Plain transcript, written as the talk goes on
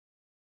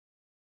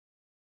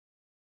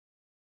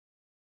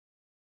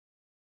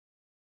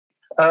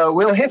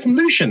We'll hear from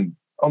Lucian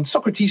on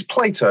Socrates,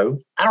 Plato,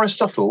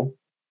 Aristotle,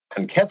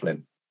 and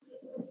Kevlin.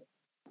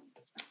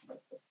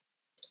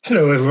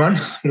 Hello, everyone.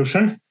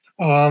 Lucian.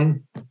 While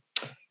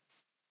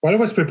I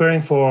was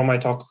preparing for my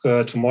talk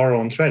tomorrow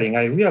on trading,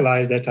 I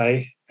realized that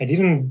I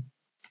didn't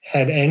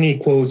have any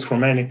quotes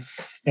from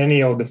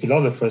any of the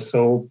philosophers,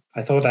 so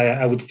I thought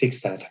I would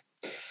fix that.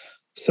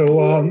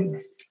 So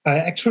I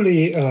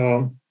actually,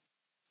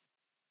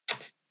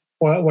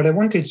 what I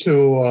wanted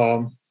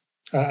to,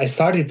 I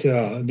started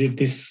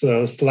this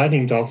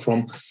sliding talk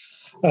from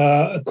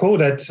a quote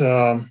that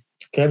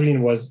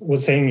Kevlin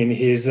was saying in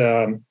his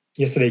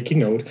yesterday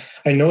keynote.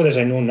 I know that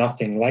I know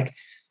nothing. Like,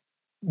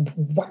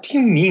 what do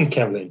you mean,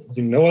 Kevlin?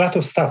 You know a lot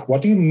of stuff.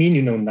 What do you mean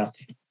you know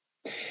nothing?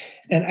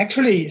 And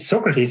actually,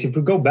 Socrates, if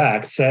we go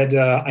back, said,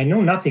 I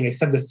know nothing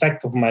except the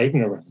fact of my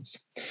ignorance.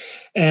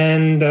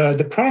 And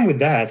the problem with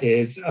that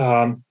is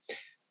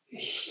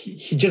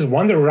he just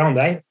wandered around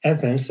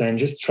Athens and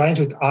just trying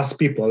to ask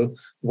people,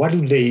 what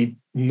do they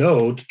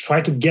know, to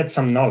try to get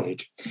some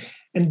knowledge.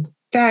 And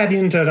that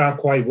didn't turn out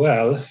quite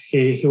well.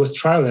 He was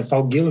tried and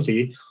found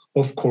guilty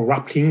of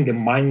corrupting the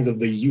minds of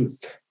the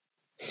youth.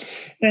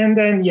 And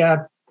then,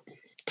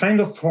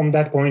 kind of from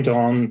that point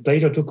on,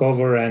 Plato took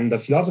over and the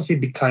philosophy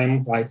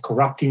became like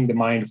corrupting the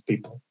mind of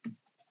people.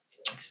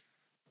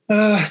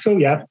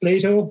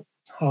 Plato,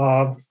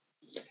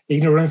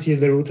 ignorance is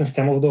the root and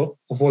stem of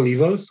all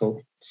evil.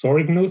 So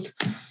sorry, Knut,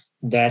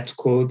 that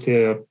quote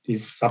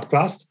is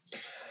subclassed.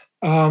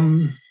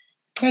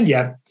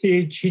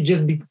 He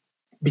just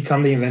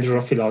became the inventor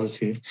of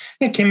philosophy.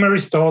 Then came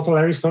Aristotle.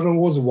 Aristotle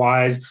was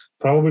wise,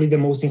 probably the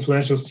most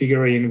influential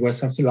figure in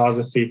Western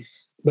philosophy,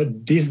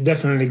 but this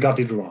definitely got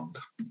it wrong.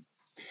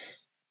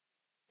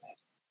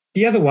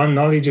 The other one,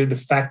 knowledge is the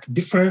fact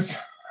difference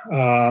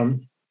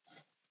from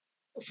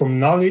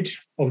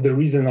knowledge of the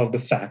reason of the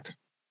fact.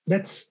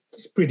 That's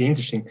pretty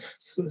interesting.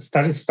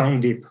 Started to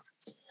sound deep.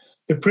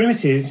 The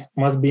premises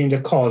must be in the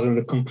cause and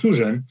the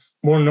conclusion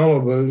more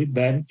knowable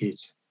than it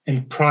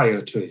and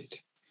prior to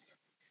it.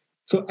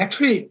 So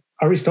actually,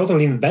 Aristotle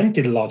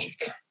invented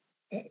logic.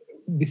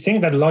 We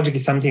think that logic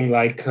is something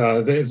like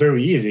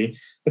very easy,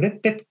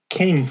 but that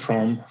came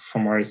from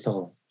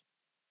Aristotle.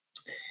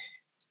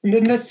 And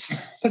then let's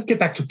get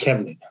back to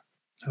Kevlin.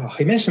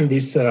 I mentioned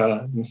this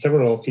in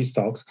several of his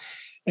talks,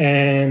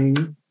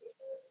 and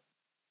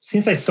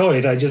since I saw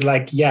it, I just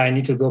I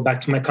need to go back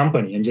to my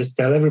company and just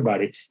tell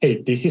everybody,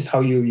 hey, this is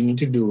how you need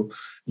to do.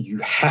 You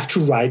have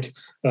to write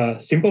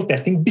simple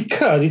testing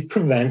because it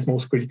prevents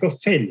most critical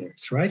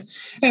failures, right?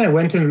 And I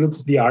went and looked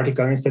at the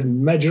article and said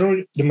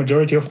the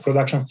majority of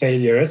production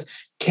failures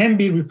can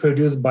be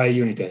reproduced by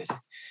unit tests.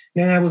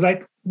 Then I was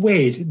like,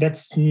 wait,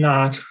 that's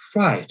not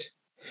right.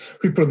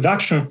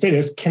 Reproduction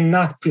failures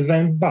cannot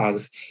prevent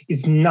bugs.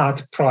 It's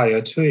not prior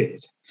to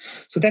it.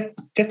 So that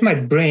my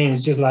brain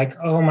is just like,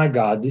 oh my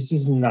God, this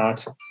is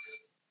not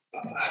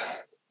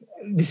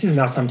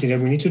something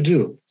that we need to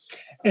do.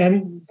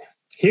 And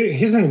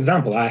here's an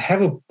example. I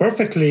have a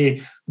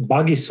perfectly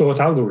buggy sort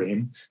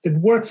algorithm that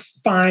works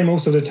fine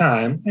most of the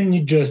time, and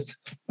it just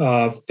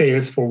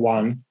fails for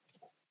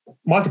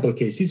multiple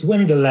cases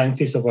when the length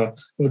is for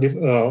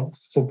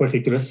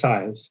particular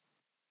size.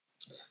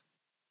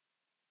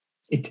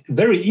 It's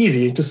very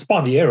easy to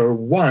spot the error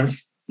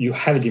once you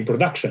have it in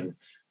production.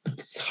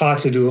 It's hard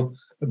to do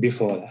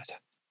before that.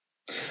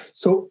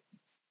 So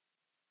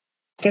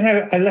then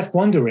I left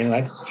wondering,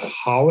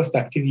 how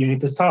effective unit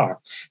tests are.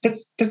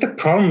 That's the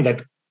problem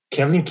that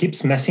Kevlin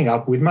keeps messing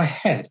up with my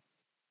head.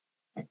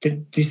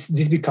 This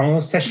becomes an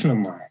obsession of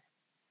mine.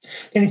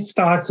 Then it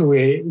starts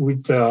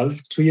with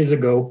 2 years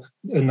ago,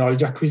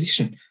 knowledge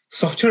acquisition.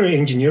 Software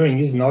engineering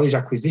is knowledge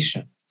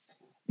acquisition.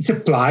 It's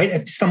applied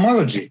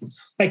epistemology.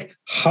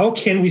 How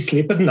can we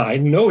sleep at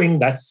night knowing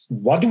that's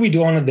what do we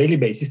do on a daily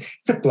basis?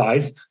 It's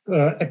applied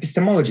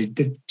epistemology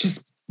that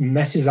just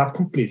messes up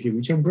completely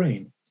with your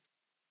brain.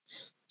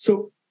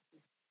 So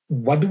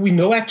what do we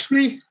know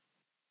actually?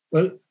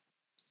 Well,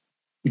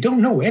 we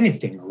don't know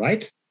anything,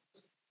 right?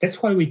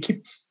 That's why we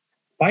keep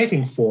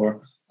fighting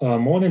for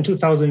more than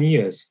 2,000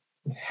 years.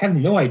 We have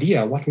no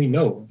idea what we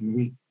know.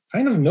 We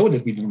kind of know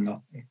that we know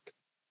nothing.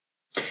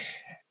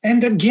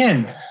 And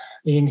again,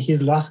 in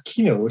his last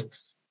keynote,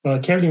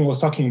 Kevlin was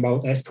talking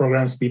about S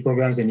programs, P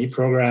programs, and E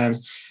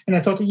programs. And I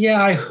thought,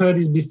 I heard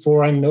this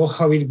before. I know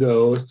how it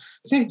goes.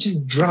 Then it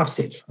just drops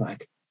it.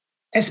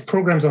 S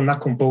programs are not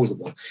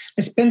composable.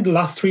 I spent the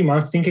last 3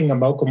 months thinking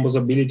about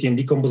composability and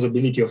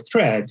decomposability of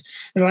threads.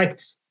 And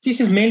this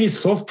is mainly a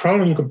solved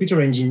problem in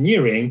computer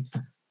engineering.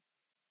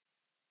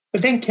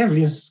 But then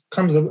Kevlin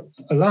comes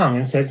along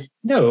and says,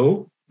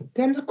 no,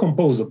 they're not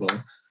composable.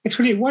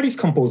 Actually, what is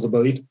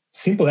composable if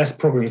simple S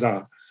programs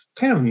are?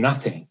 Kind of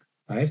nothing,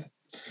 right?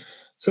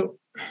 So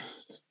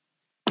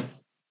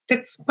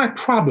that's my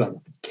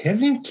problem.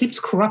 Kevlin keeps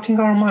corrupting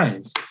our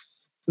minds.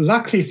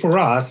 Luckily for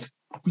us,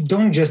 we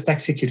don't just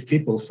execute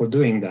people for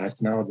doing that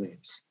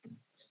nowadays.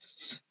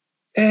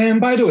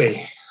 And by the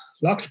way,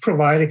 locks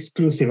provide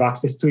exclusive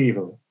access to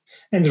evil,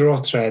 and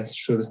raw threads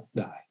should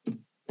die.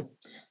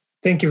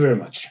 Thank you very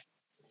much.